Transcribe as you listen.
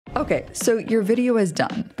Okay, so your video is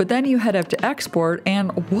done, but then you head up to export,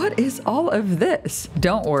 and what is all of this?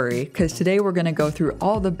 Don't worry, because today we're gonna go through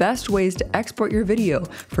all the best ways to export your video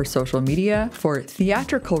for social media, for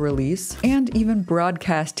theatrical release, and even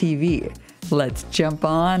broadcast TV. Let's jump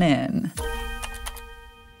on in.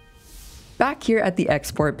 Back here at the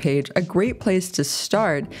export page, a great place to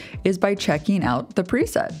start is by checking out the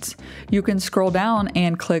presets. You can scroll down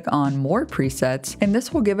and click on more presets, and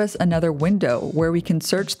this will give us another window where we can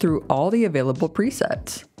search through all the available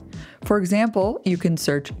presets. For example, you can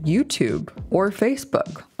search YouTube or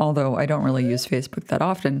Facebook, although I don't really use Facebook that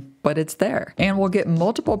often, but it's there. And we'll get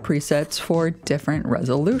multiple presets for different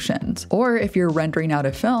resolutions. Or if you're rendering out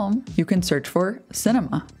a film, you can search for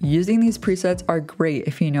cinema. Using these presets are great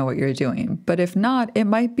if you know what you're doing, but if not, it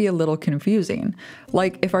might be a little confusing.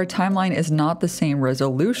 Like if our timeline is not the same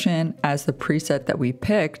resolution as the preset that we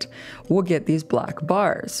picked, we'll get these black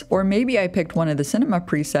bars. Or maybe I picked one of the cinema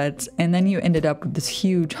presets and then you ended up with this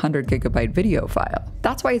huge 100GB video file.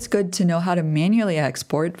 That's why it's good to know how to manually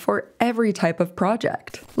export for every type of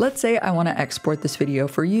project. Let's say I want to export this video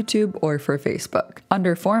for YouTube or for Facebook.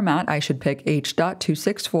 Under format, I should pick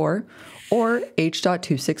H.264 or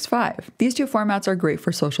H.265. These two formats are great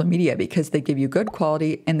for social media because they give you good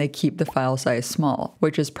quality and they keep the file size small,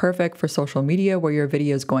 which is perfect for social media where your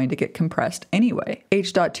video is going to get compressed anyway.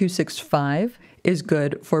 H.265 is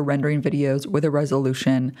good for rendering videos with a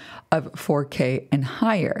resolution of 4K and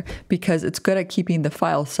higher because it's good at keeping the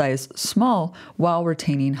file size small while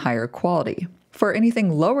retaining higher quality. For anything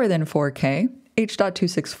lower than 4K,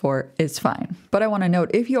 H.264 is fine. But I want to note,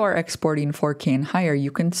 if you are exporting 4K and higher, you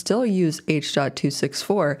can still use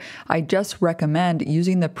H.264. I just recommend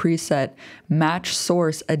using the preset Match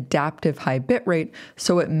Source Adaptive High Bitrate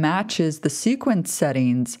so it matches the sequence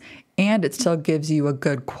settings and it still gives you a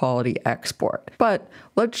good quality export. But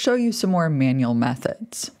let's show you some more manual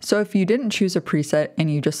methods. So if you didn't choose a preset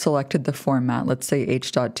and you just selected the format, let's say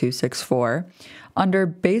H.264, under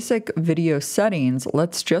Basic Video Settings,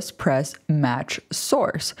 let's just press Match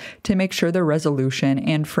Source to make sure the resolution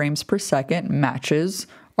and frames per second matches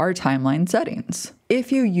our timeline settings.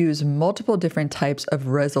 If you use multiple different types of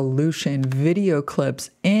resolution video clips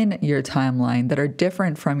in your timeline that are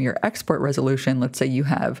different from your export resolution, let's say you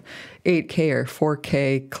have 8K or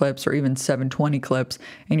 4K clips or even 720 clips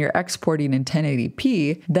and you're exporting in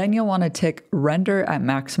 1080p, then you'll want to tick Render at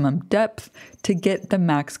Maximum Depth to get the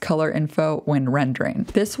max color info when rendering.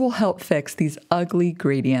 This will help fix these ugly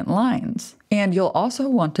gradient lines. And you'll also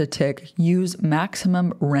want to tick Use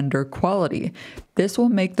Maximum Render Quality. This will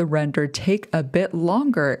make the render take a bit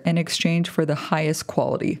longer in exchange for the highest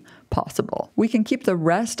quality possible. We can keep the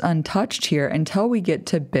rest untouched here until we get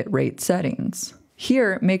to bitrate settings.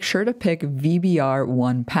 Here, make sure to pick VBR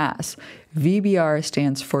 1 pass. VBR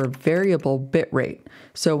stands for variable bitrate.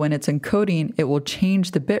 So when it's encoding, it will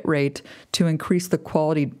change the bitrate to increase the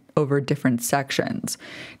quality over different sections.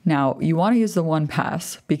 Now, you want to use the 1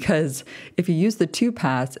 pass because if you use the 2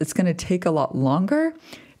 pass, it's going to take a lot longer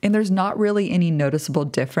and there's not really any noticeable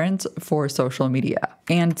difference for social media.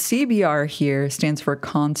 And CBR here stands for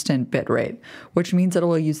constant bitrate, which means that it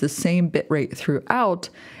will use the same bitrate throughout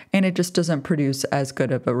and it just doesn't produce as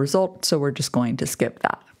good of a result, so we're just going to skip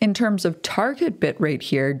that. In terms of target bitrate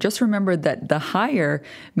here, just remember that the higher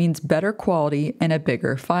means better quality and a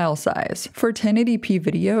bigger file size. For 1080p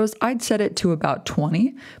videos, I'd set it to about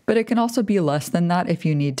 20, but it can also be less than that if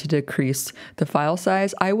you need to decrease the file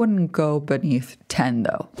size. I wouldn't go beneath 10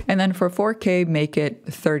 though. And then for 4K, make it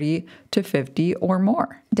 30 to 50 or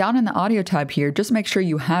more. Down in the audio tab here, just make sure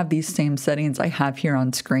you have these same settings I have here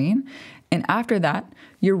on screen. And after that,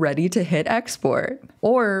 you're ready to hit export.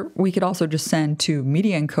 Or we could also just send to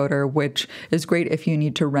Media Encoder, which is great if you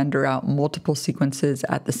need to render out multiple sequences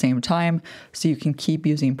at the same time, so you can keep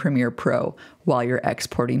using Premiere Pro while you're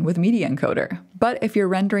exporting with Media Encoder. But if you're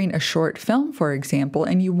rendering a short film, for example,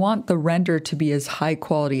 and you want the render to be as high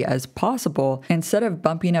quality as possible, instead of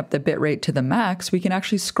bumping up the bitrate to the max, we can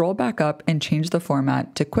actually scroll back up and change the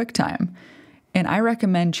format to QuickTime. And I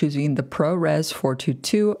recommend choosing the ProRes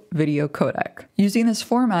 422 video codec. Using this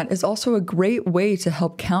format is also a great way to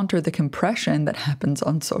help counter the compression that happens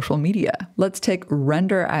on social media. Let's take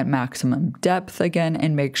Render at Maximum Depth again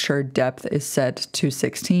and make sure depth is set to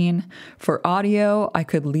 16. For audio, I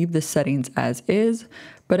could leave the settings as is,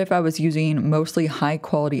 but if I was using mostly high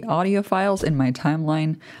quality audio files in my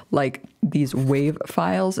timeline, like these WAV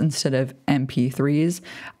files instead of MP3s,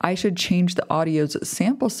 I should change the audio's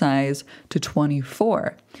sample size to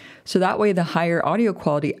 24. so that way the higher audio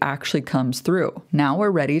quality actually comes through. Now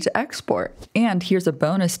we're ready to export. And here's a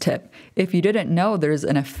bonus tip. If you didn't know, there's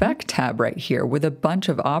an effect tab right here with a bunch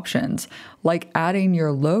of options, like adding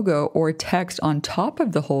your logo or text on top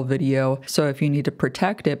of the whole video, so if you need to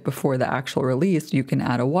protect it before the actual release, you can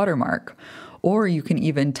add a watermark. Or you can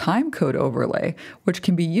even timecode overlay, which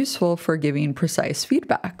can be useful for giving precise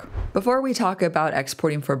feedback. Before we talk about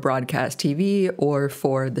exporting for broadcast TV or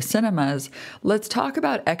for the cinemas, let's talk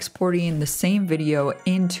about exporting the same video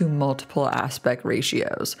into multiple aspect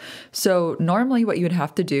ratios. So normally what you would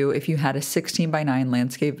have to do if you had a 16:9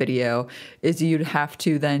 landscape video is you'd have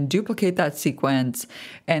to then duplicate that sequence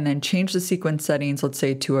and then change the sequence settings, let's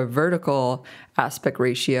say to a vertical aspect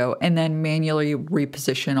ratio, and then manually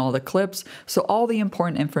reposition all the clips so all the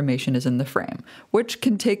important information is in the frame, which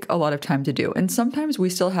can take a lot of time to do. And sometimes we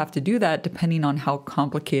still have to do that depending on how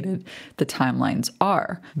complicated the timelines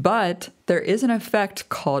are. But there is an effect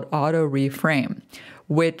called auto reframe,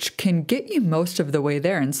 which can get you most of the way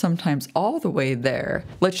there and sometimes all the way there.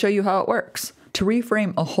 Let's show you how it works. To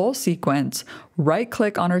reframe a whole sequence,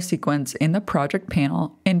 right-click on our sequence in the project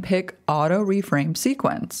panel and pick Auto Reframe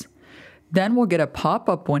Sequence. Then we'll get a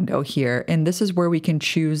pop-up window here, and this is where we can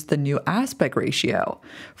choose the new aspect ratio.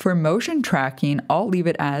 For motion tracking, I'll leave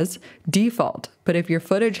it as default, but if your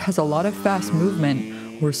footage has a lot of fast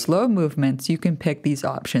movement or slow movements, you can pick these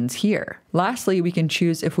options here. Lastly, we can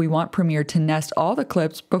choose if we want Premiere to nest all the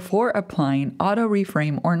clips before applying auto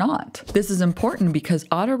reframe or not. This is important because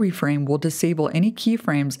auto reframe will disable any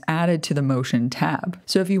keyframes added to the motion tab.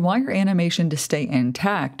 So if you want your animation to stay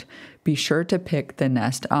intact, be sure to pick the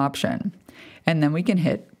nest option. And then we can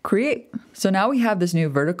hit create. So now we have this new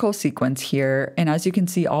vertical sequence here, and as you can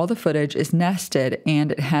see, all the footage is nested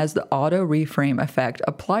and it has the auto reframe effect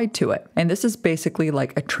applied to it. And this is basically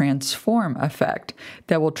like a transform effect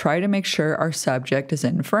that will try to make sure our subject is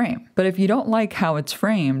in frame. But if you don't like how it's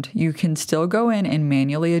framed, you can still go in and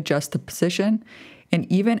manually adjust the position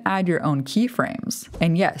and even add your own keyframes.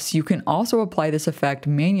 And yes, you can also apply this effect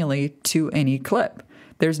manually to any clip.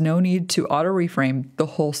 There's no need to auto reframe the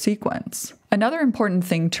whole sequence. Another important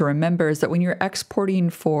thing to remember is that when you're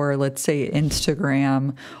exporting for, let's say,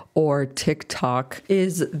 Instagram or TikTok,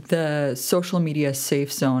 is the social media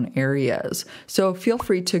safe zone areas. So feel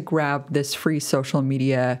free to grab this free social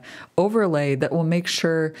media overlay that will make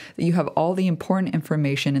sure that you have all the important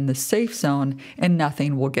information in the safe zone and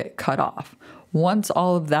nothing will get cut off. Once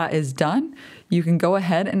all of that is done, you can go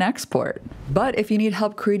ahead and export. But if you need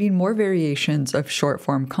help creating more variations of short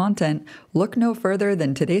form content, look no further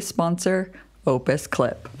than today's sponsor,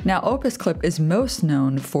 OpusClip. Now, OpusClip is most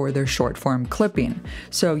known for their short form clipping.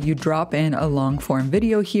 So you drop in a long form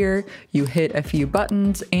video here, you hit a few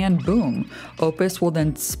buttons, and boom, Opus will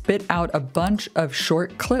then spit out a bunch of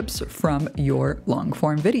short clips from your long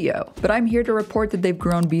form video. But I'm here to report that they've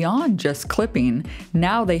grown beyond just clipping.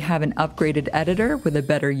 Now they have an upgraded editor with a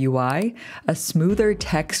better UI, a smoother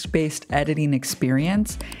text-based editing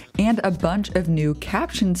experience, and a bunch of new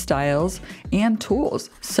caption styles and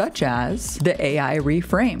tools, such as the AI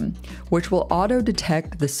Reframe, which will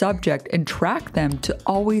auto-detect the subject and track them to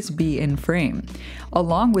always be in frame,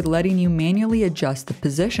 along with letting you manually adjust the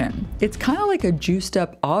position. It's kind of like a juiced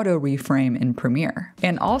up auto reframe in Premiere.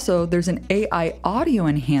 And also there's an AI audio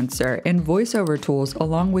enhancer and voiceover tools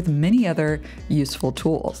along with many other useful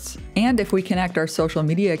tools. And if we connect our social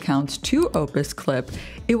media accounts to OpusClip,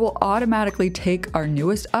 it will automatically take our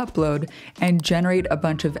newest upload and generate a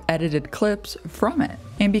bunch of edited clips from it.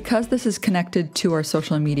 And because this is connected to our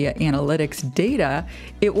social media analytics data,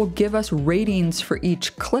 it will give us ratings for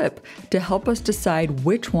each clip to help us decide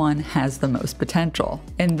which one has the most potential.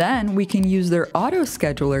 And then we can use their auto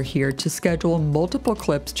scheduler here to schedule multiple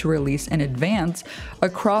clips to release in advance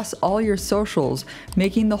across all your socials,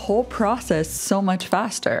 making the whole process so much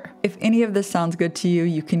faster. If any of this sounds good to you,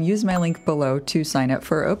 you can use my link below to sign up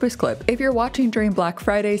for OpusClip. If you're watching during Black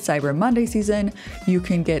Friday, Cyber Monday season, you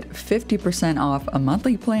can get 50% off a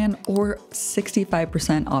monthly plan or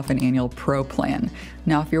 65% off an annual pro plan.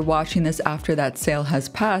 Now, if you're watching this after that sale has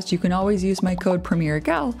passed, you can always use my code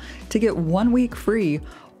PremiereGal to get 1 week free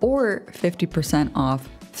or 50% off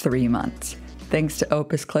 3 months. Thanks to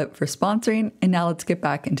OpusClip for sponsoring, and now let's get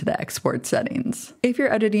back into the export settings. If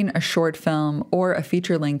you're editing a short film or a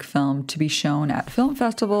feature-length film to be shown at film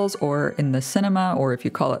festivals or in the cinema, or if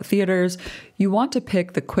you call it theaters, you want to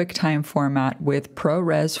pick the QuickTime format with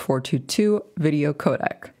ProRes 422 video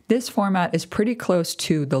codec. This format is pretty close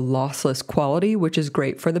to the lossless quality, which is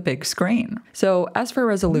great for the big screen. So as for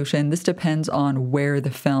resolution, this depends on where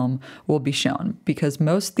the film will be shown, because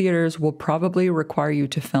most theaters will probably require you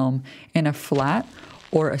to film in a flat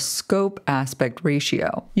or a scope aspect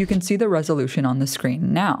ratio. You can see the resolution on the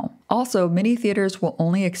screen now. Also, many theaters will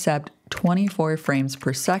only accept 24 frames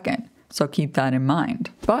per second, so keep that in mind.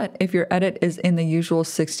 But if your edit is in the usual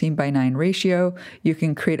 16:9 ratio, you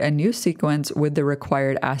can create a new sequence with the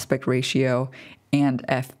required aspect ratio and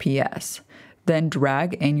FPS. Then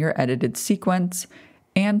drag in your edited sequence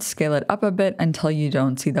and scale it up a bit until you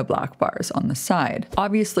don't see the black bars on the side.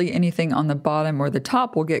 Obviously, anything on the bottom or the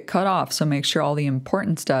top will get cut off, so make sure all the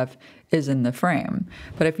important stuff is in the frame.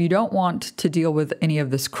 But if you don't want to deal with any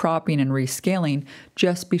of this cropping and rescaling,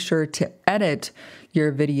 just be sure to edit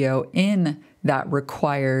your video in that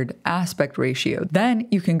required aspect ratio. Then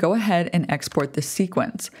you can go ahead and export the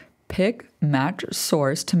sequence. Pick Match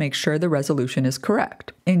Source to make sure the resolution is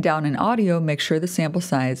correct. And down in audio, make sure the sample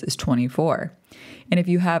size is 24. And if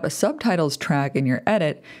you have a subtitles track in your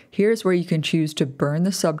edit, here's where you can choose to burn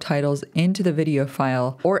the subtitles into the video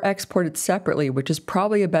file or export it separately, which is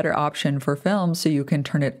probably a better option for film so you can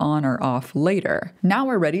turn it on or off later. Now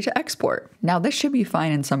we're ready to export. Now this should be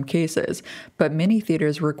fine in some cases, but many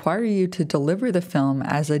theaters require you to deliver the film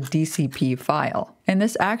as a DCP file. And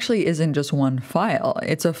this actually isn't just one file,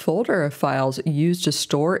 it's a folder of files used to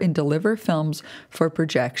store and deliver films for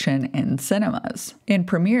projection in cinemas. In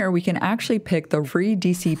Premiere, we can actually pick the free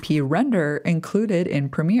DCP render included in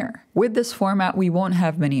Premiere. With this format, we won't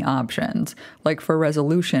have many options. Like for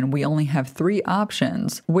resolution, we only have 3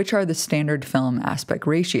 options, which are the standard film aspect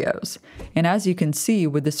ratios. And as you can see,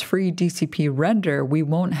 with this free DCP render, we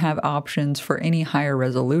won't have options for any higher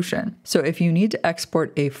resolution. So if you need to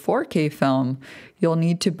export a 4K film, you'll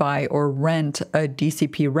need to buy or rent a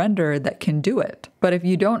DCP render that can do it. But if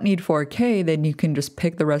you don't need 4K, then you can just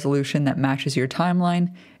pick the resolution that matches your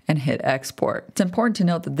timeline and hit export. It's important to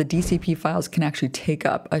note that the DCP files can actually take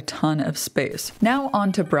up a ton of space. Now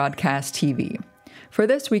on to broadcast TV. For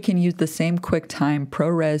this, we can use the same QuickTime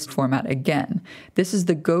ProRes format again. This is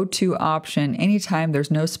the go-to option anytime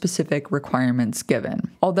there's no specific requirements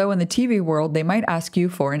given. Although in the TV world, they might ask you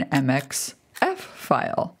for an MXF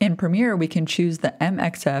file. In Premiere, we can choose the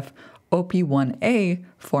MXF OP1A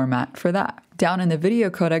format for that. Down in the video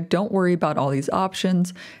codec, don't worry about all these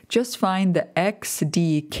options. Just find the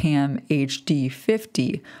XD-Cam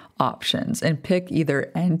HD50 options and pick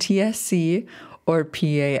either NTSC or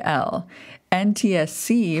PAL.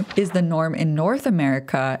 NTSC is the norm in North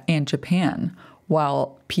America and Japan,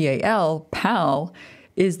 while PAL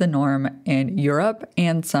is the norm in Europe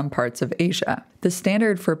and some parts of Asia. The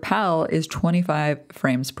standard for PAL is 25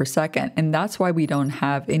 frames per second, and that's why we don't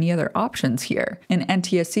have any other options here. And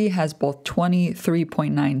NTSC has both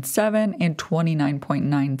 23.97 and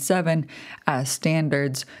 29.97 as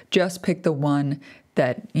standards. Just pick the one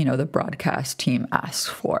that, the broadcast team asks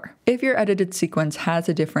for. If your edited sequence has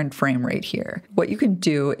a different frame rate here, what you can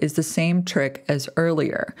do is the same trick as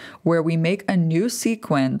earlier, where we make a new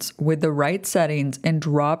sequence with the right settings and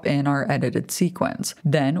drop in our edited sequence.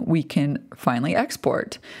 Then we can finally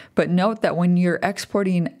export. But note that when you're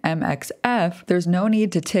exporting MXF, there's no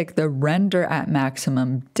need to tick the render at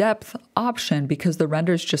maximum depth option because the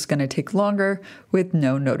render is just going to take longer with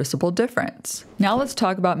no noticeable difference. Now let's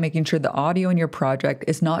talk about making sure the audio in your project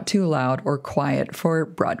is not too loud or quiet for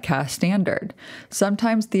broadcast standard.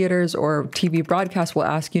 Sometimes theaters or TV broadcasts will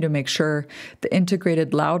ask you to make sure the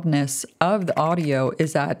integrated loudness of the audio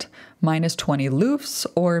is at -20 loops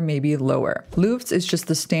or maybe lower. Loops is just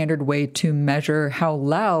the standard way to measure how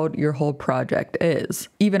loud your whole project is.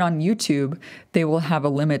 Even on YouTube, they will have a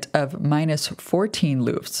limit of -14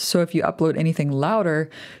 loops. So if you upload anything louder,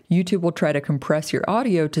 YouTube will try to compress your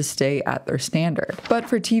audio to stay at their standard. But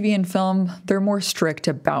for TV and film, they're more strict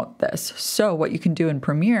about this. So what you can do in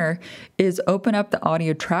Premiere is open up the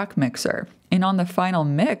audio track mixer. And on the final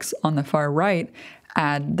mix on the far right,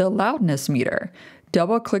 add the loudness meter.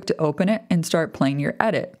 Double-click to open it and start playing your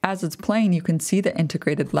edit. As it's playing, you can see the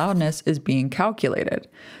integrated loudness is being calculated.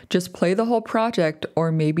 Just play the whole project or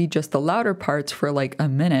maybe just the louder parts for like a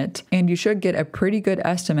minute, and you should get a pretty good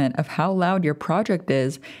estimate of how loud your project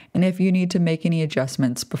is and if you need to make any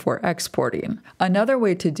adjustments before exporting. Another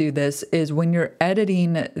way to do this is when you're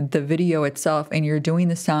editing the video itself and you're doing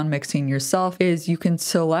the sound mixing yourself, is you can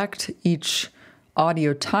select each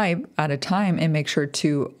audio type at a time and make sure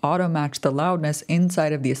to auto match the loudness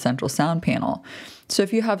inside of the essential sound panel. So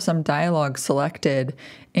if you have some dialogue selected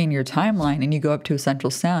in your timeline and you go up to Essential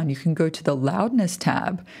Sound, you can go to the Loudness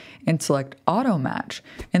tab and select Auto Match.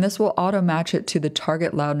 And this will auto match it to the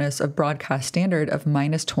target loudness of broadcast standard of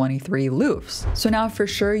 -23 loops. So now for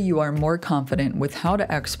sure you are more confident with how to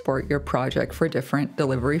export your project for different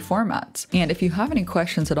delivery formats. And if you have any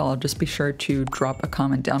questions at all, just be sure to drop a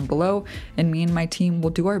comment down below and me and my team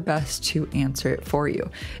will do our best to answer it for you.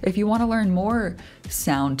 If you want to learn more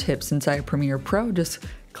sound tips inside Premiere Pro, just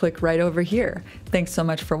click right over here. Thanks so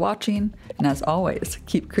much for watching, and as always,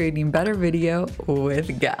 keep creating better video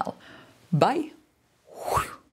with Gal. Bye!